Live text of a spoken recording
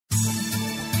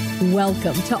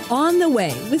Welcome to On the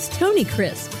Way with Tony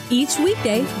Crisp. Each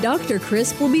weekday, Dr.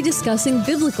 Crisp will be discussing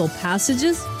biblical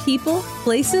passages, people,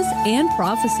 places, and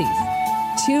prophecies.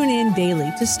 Tune in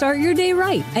daily to start your day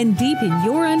right and deepen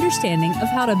your understanding of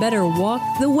how to better walk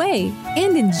the way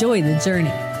and enjoy the journey.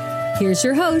 Here's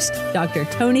your host, Dr.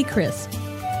 Tony Crisp.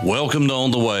 Welcome to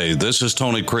On the Way. This is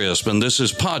Tony Crisp, and this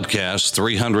is podcast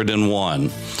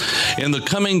 301. In the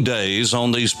coming days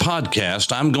on these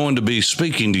podcasts, I'm going to be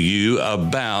speaking to you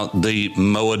about the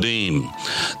Moedim,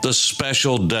 the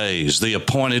special days, the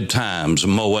appointed times.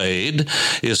 Moed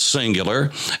is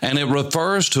singular, and it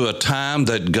refers to a time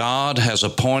that God has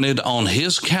appointed on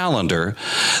His calendar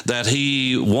that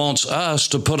He wants us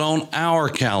to put on our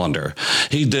calendar.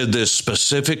 He did this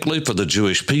specifically for the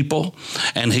Jewish people,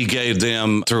 and He gave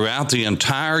them throughout the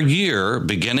entire year,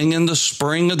 beginning in the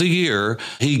spring of the year,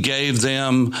 He gave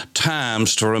them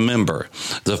times to remember.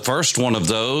 The first one of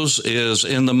those is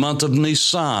in the month of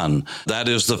Nisan. That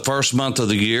is the first month of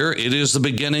the year. It is the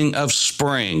beginning of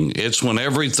spring. It's when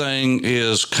everything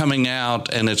is coming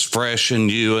out and it's fresh and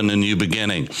new and a new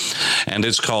beginning. And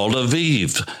it's called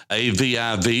Aviv,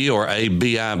 A-V-I-V or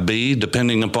A-B-I-B,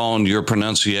 depending upon your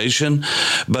pronunciation.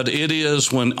 But it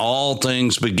is when all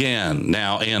things begin.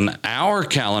 Now, in our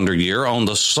calendar year, on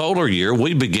the solar year,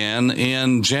 we begin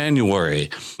in January.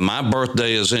 My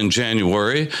birthday is in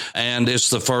January, and it's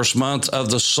the first month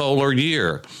of the solar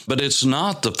year. But it's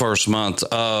not the first month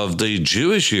of the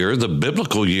Jewish year, the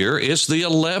biblical year. It's the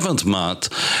 11th month,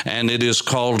 and it is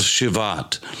called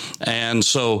Shivat. And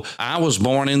so I was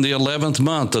born in the 11th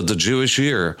month of the Jewish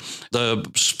year. The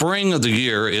spring of the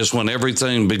year is when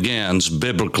everything begins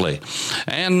biblically.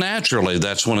 And naturally,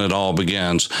 that's when it all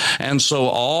begins. And so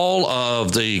all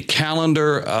of the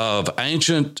calendar of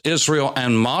ancient Israel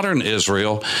and modern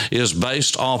Israel is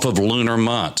based off of lunar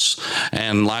months.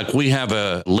 And like we have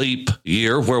a leap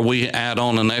year where we add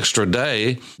on an extra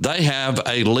day, they have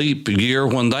a leap year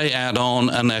when they add on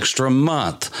an extra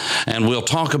month. And we'll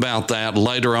talk about that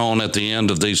later on at the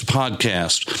end of these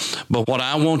podcasts. But what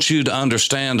I want you to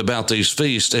understand about these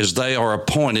feasts is they are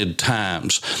appointed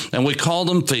times. And we call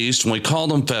them feasts and we call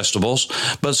them festivals,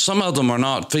 but some of them are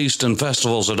not feasts and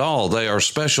festivals at all. They are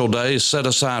special days set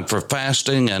aside for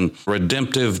fasting and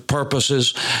redemptive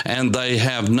purposes, and they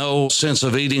have no sense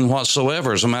of eating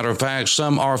whatsoever. As a matter of fact,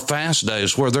 some are fast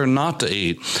days where they're not to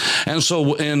eat. And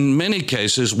so in many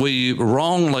cases, we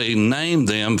wrongly name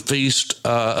them Feast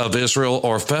of Israel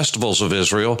or Festivals of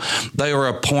Israel. They are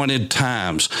appointed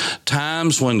times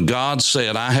when God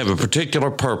said, I have a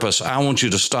particular purpose. I want you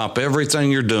to stop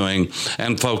everything you're doing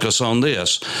and focus on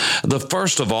this. The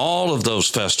first of all of those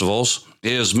festivals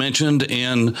is mentioned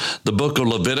in the book of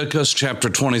Leviticus, chapter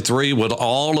 23, with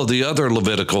all of the other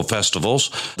Levitical festivals.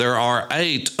 There are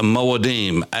 8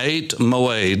 Moedim, 8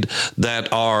 Moed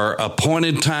that are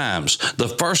appointed times. The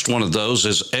first one of those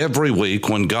is every week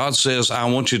when God says, I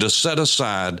want you to set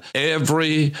aside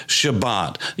every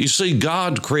Shabbat. You see,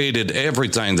 God created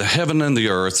everything, the heaven and the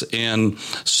earth, in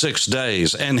 6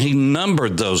 days, and He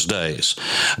numbered those days,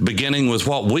 beginning with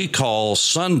what we call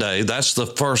Sunday. That's the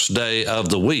first day of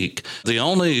the week. The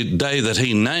only day that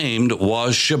He named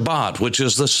was Shabbat, which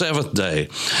is the 7th day.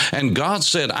 And God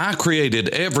said, I created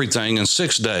everything in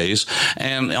 6 days,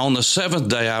 and on the 7th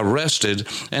day I rested.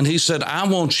 And He said, I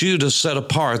want you to set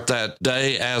apart that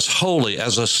day as holy,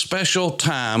 as a special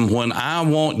time when I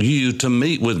want you to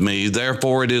meet with me.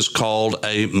 Therefore, it is called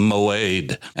a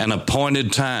Moed, an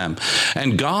appointed time.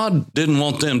 And God didn't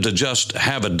want them to just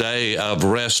have a day of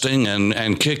resting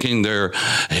and kicking their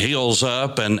heels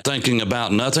up and thinking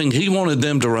about nothing. He wanted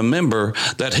them to remember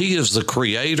that He is the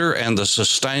creator and the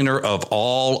sustainer of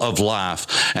all of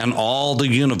life and all the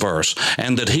universe,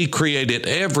 and that He created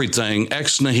everything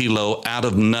ex nihilo, out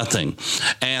of nothing,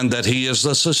 and that He is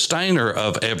the sustainer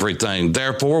of everything.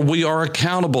 Therefore, we are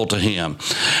accountable to Him.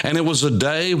 And it was a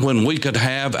day when we could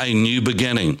have a new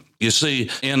beginning. You see,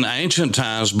 in ancient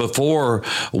times, before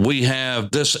we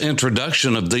have this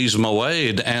introduction of these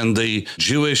Moed and the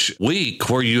Jewish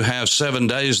week where you have 7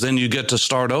 days, then you get to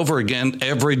start over again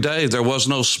every day. There was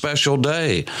no special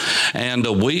day. And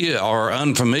we are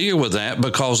unfamiliar with that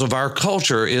because of our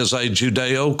culture is a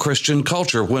Judeo-Christian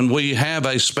culture. When we have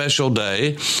a special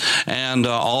day, and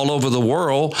all over the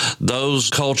world,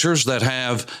 those cultures that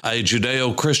have a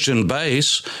Judeo-Christian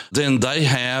base, then they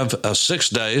have 6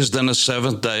 days, then a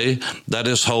 7th day, day that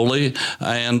is holy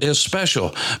and is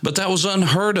special. But that was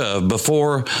unheard of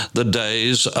before the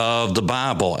days of the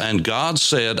Bible. And God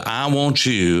said, I want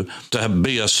you to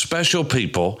be a special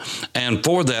people. And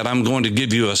for that, I'm going to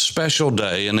give you a special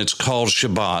day, and it's called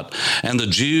Shabbat. And the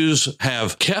Jews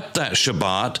have kept that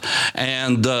Shabbat,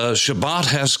 and the Shabbat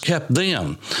has kept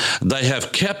them. They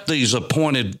have kept these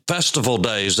appointed festival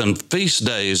days and feast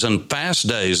days and fast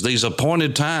days, these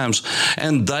appointed times,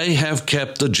 and they have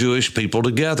kept the Jewish people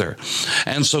together.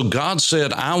 And so God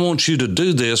said, I want you to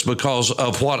do this because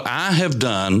of what I have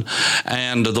done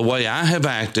and the way I have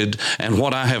acted, and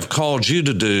what I have called you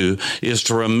to do is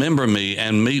to remember me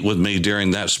and meet with me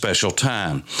during that special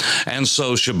time. And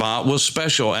so Shabbat was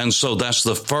special, and so that's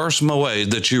the first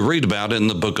moed that you read about in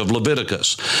the book of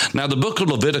Leviticus. Now, the book of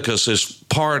Leviticus is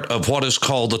part of what is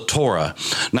called the Torah.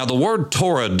 Now, the word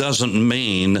Torah doesn't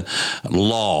mean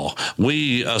law.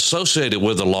 We associate it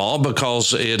with the law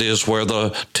because it is where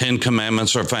the Ten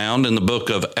Commandments are found in the book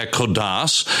of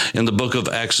Exodus, in the book of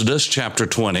Exodus, chapter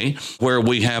 20, where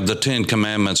we have the Ten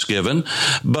Commandments given,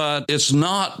 but it's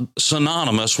not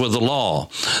synonymous with the law.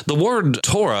 The word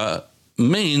Torah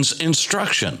means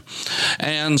instruction.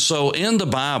 And so in the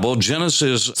Bible,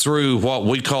 Genesis through what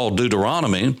we call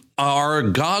Deuteronomy, are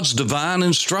God's divine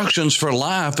instructions for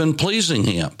life and pleasing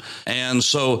Him. And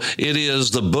so it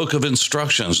is the book of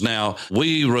instructions. Now,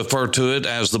 we refer to it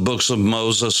as the books of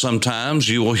Moses sometimes.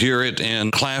 You will hear it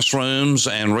in classrooms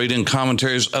and reading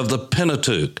commentaries of the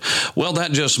Pentateuch. Well,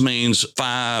 that just means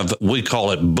 5, we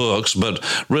call it books, but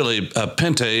really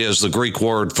pente is the Greek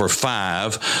word for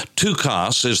 5.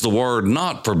 Tukos is the word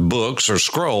not for books or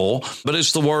scroll, but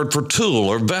it's the word for tool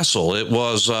or vessel. It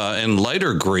was in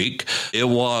later Greek, it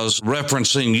was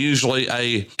referencing usually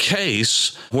a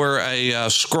case where a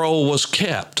scroll was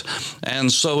kept.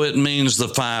 And so it means the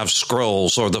 5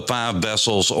 scrolls or the 5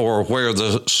 vessels or where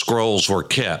the scrolls were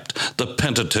kept, the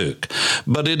Pentateuch.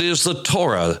 But it is the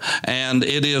Torah, and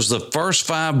it is the first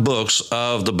 5 books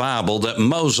of the Bible that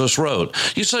Moses wrote.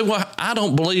 You say, well, I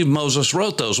don't believe Moses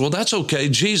wrote those. Well, that's okay.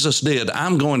 Jesus did.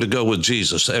 I'm going to go with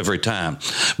Jesus every time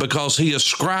because he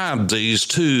ascribed these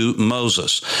to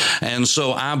Moses. And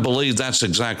so I believe that's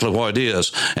exactly what it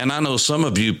is. And I know some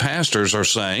of you pastors are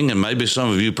saying, and maybe some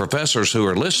of you professors who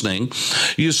are listening,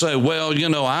 you say, well,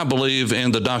 I believe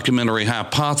in the documentary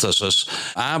hypothesis.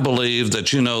 I believe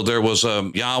that, there was a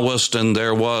Yahwist and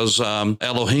there was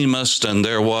Elohimist and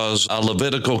there was a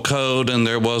Levitical code and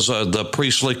there was the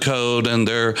priestly code and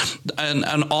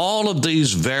all of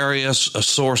these various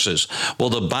sources. Well,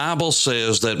 the Bible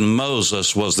says that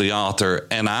Moses was the author,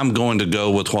 and I'm going to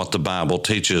go with what the Bible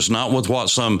teaches, not with what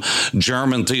some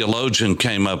German theologian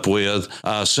came up with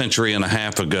a century and a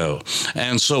half ago.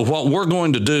 And so what we're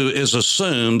going to do is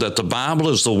assume that the Bible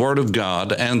is the Word of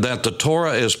God and that the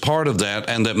Torah is part of that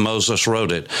and that Moses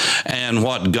wrote it. And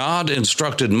what God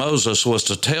instructed Moses was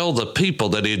to tell the people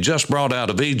that he had just brought out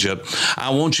of Egypt, I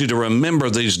want you to remember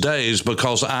these days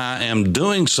because I am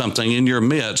doing something in your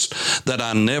midst that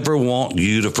I never want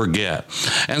you to forget.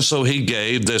 And so he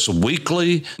gave this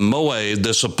weekly moed,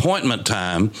 this appointment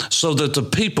time, so that the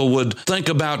people would think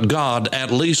about God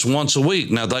at least once a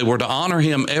week. Now, they were to honor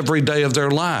him every day of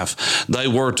their life. They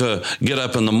were to get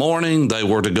up in the morning. They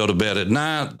were to go to bed at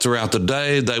night. Throughout the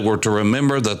day, they were to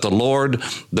remember that the Lord,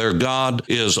 their God,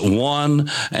 is one,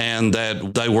 and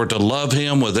that they were to love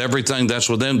him with everything that's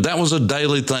within. That was a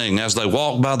daily thing. As they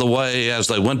walked by the way, as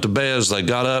they went to bed, as they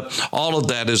got up, all of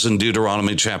that is in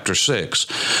Deuteronomy chapter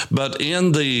 6. But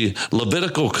in the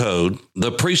Levitical code,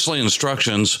 the priestly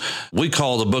instructions, we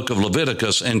call the book of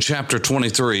Leviticus, in chapter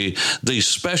 23, these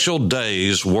special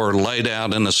days were laid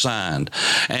out and assigned,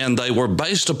 and they were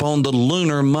based upon the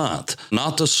lunar month,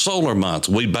 not the solar month.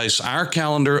 We base our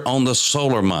calendar on the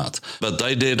solar month, but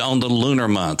they did on the lunar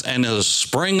month. And the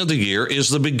spring of the year is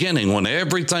the beginning, when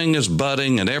everything is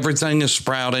budding and everything is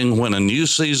sprouting, when a new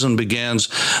season begins.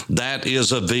 That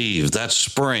is Aviv, that's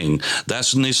spring,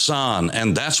 that's Nisan,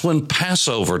 and that's when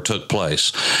Passover took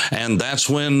place, and that's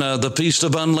when the Feast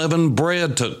of Unleavened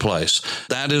Bread took place.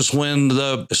 That is when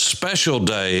the special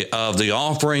day of the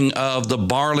offering of the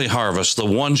barley harvest, the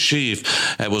one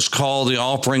sheaf, it was called the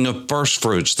offering of first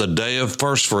fruits, the day of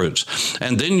first fruits.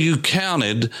 And then you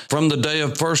counted from the day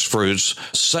of first fruits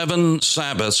 7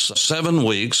 Sabbaths, 7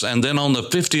 weeks, and then on the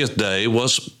 50th day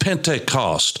was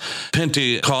Pentecost.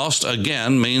 Pentecost,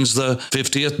 again, means the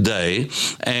 50th day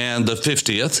and the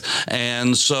 50th.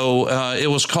 And so it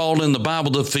was called in the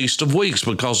Bible the Feast of Weeks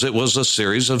because it was a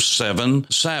series of 7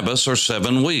 Sabbaths or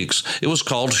 7 weeks. it was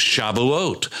called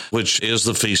Shavuot, which is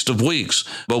the Feast of Weeks,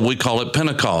 but we call it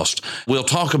Pentecost. We'll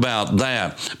talk about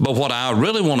that. But what I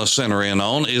really want to center in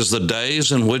on is the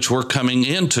days in which we're coming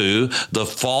into the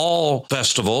fall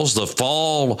festivals, the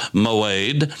fall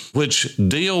Moed, which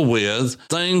deal with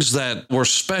things that were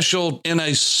special in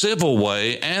a civil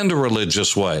way and a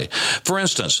religious way. For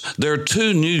instance, there are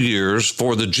 2 New Years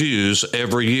for the Jews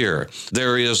every year.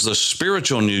 There is the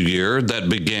spiritual New Year that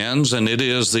begins, and it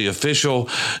is the official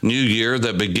New Year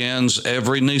that begins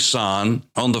every Nisan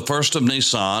on the 1st of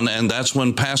Nisan, and that's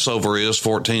when Passover is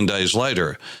 14 days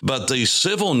later. But the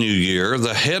civil New Year,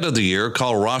 the head of the year,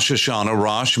 called Rosh Hashanah.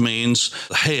 Rosh means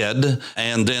head,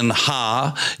 and then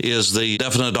Ha is the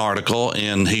definite article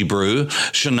in Hebrew.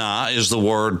 Shana is the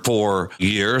word for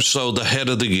year, so the head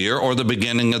of the year or the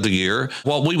beginning of the year,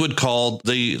 what we would call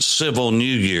the civil New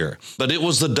Year. But it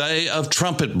was the day of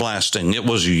trumpet blasting. It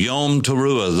was Yom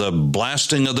Teruah, the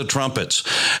blasting of the trumpets.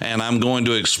 And I'm going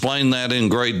to explain that in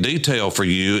great detail for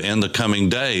you in the coming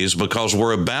days because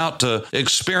we're about to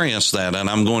experience that. And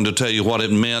I'm going to tell you what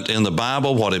it meant in the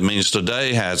Bible, what it means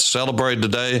today, how it's celebrated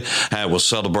today, how it was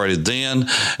celebrated then,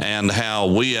 and how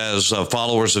we as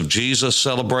followers of Jesus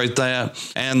celebrate that.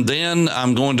 And then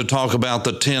I'm going to talk about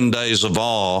the 10 days of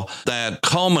awe that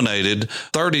culminated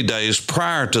 30 days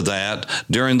prior to that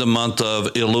during the month of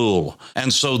Elul.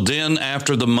 And so then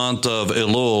after the month of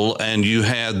Elul, and you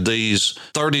had these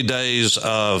 30 days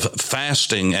of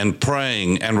fasting and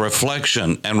praying and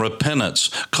reflection and repentance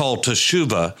called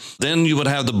Teshuvah, then you would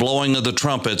have the blowing of the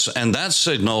trumpets, and that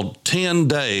signaled 10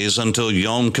 days until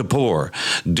Yom Kippur.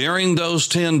 During those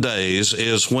 10 days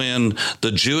is when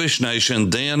the Jewish nation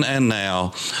then and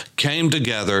now came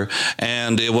together,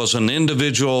 and it was an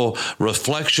individual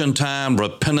reflection time,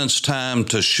 repentance time,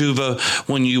 Teshuvah,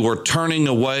 when you were turning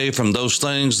away from those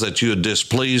things that you had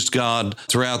displeased God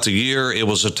throughout the year. It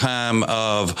was a time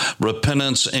of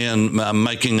repentance in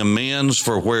making amends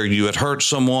for where you had hurt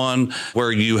someone,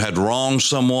 where you had wronged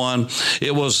someone.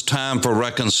 It was time for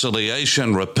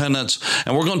reconciliation, repentance,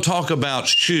 and we're going to talk about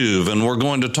shuv, and we're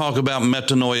going to talk about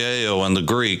metanoeo in the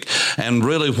Greek, and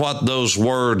really what those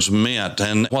words meant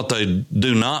and what they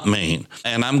do not mean.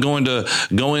 And I'm going to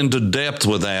go into depth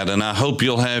with that, and I hope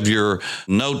you'll have your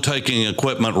note-taking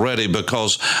equipment ready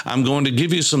because I'm going to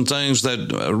give you some things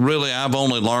that really I've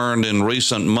only learned in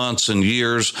recent months and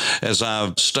years as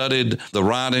I've studied the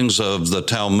writings of the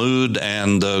Talmud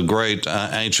and the great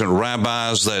ancient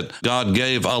rabbis that God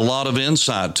gave a lot of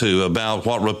insight to about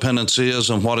what repentance is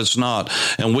and what it's not.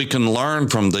 And we can learn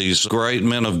from these great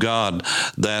men of God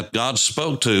that God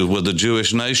spoke to with the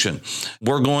Jewish nation.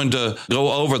 We're going to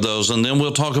go over those, and then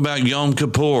we'll talk about Yom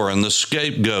Kippur and the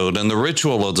scapegoat and the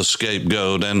ritual of the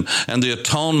scapegoat and the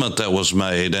atonement that was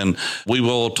made. And we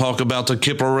will talk about the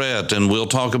Kippuret, and we'll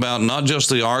talk about not just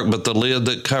the ark, but the lid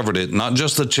that covered it, not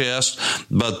just the chest,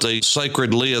 but the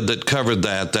sacred lid that covered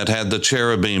that had the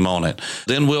cherubim on it.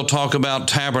 Then we'll talk about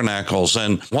tabernacles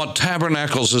and what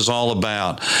tabernacles is all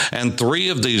about. And 3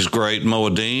 of these great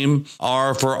Moedim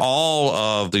are for all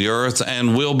of the earth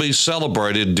and will be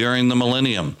celebrated during the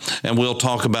millennium. And we'll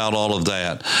talk about all of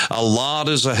that. A lot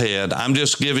is ahead. I'm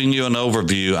just giving you an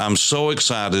overview. I'm so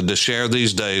excited to share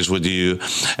these days with you,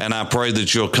 and I pray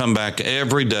that you'll come back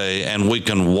every day and we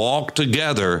can walk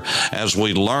together as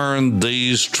we learn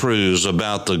these truths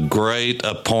about the great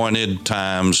appointed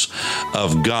times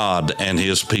of God and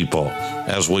His people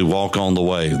as we walk on the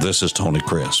way. This is Tony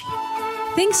Crisp.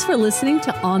 Thanks for listening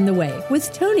to On the Way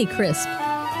with Tony Crisp.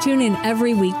 Tune in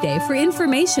every weekday for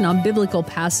information on biblical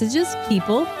passages,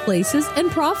 people, places,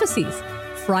 and prophecies.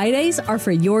 Fridays are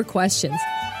for your questions.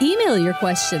 Email your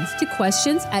questions to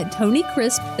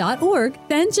questions@tonycrisp.org.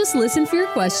 Then just listen for your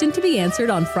question to be answered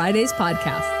on Friday's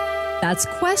podcast. That's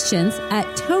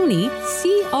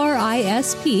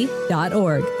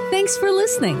questions@tonycrisp.org. Thanks for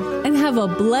listening and have a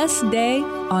blessed day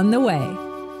on the way.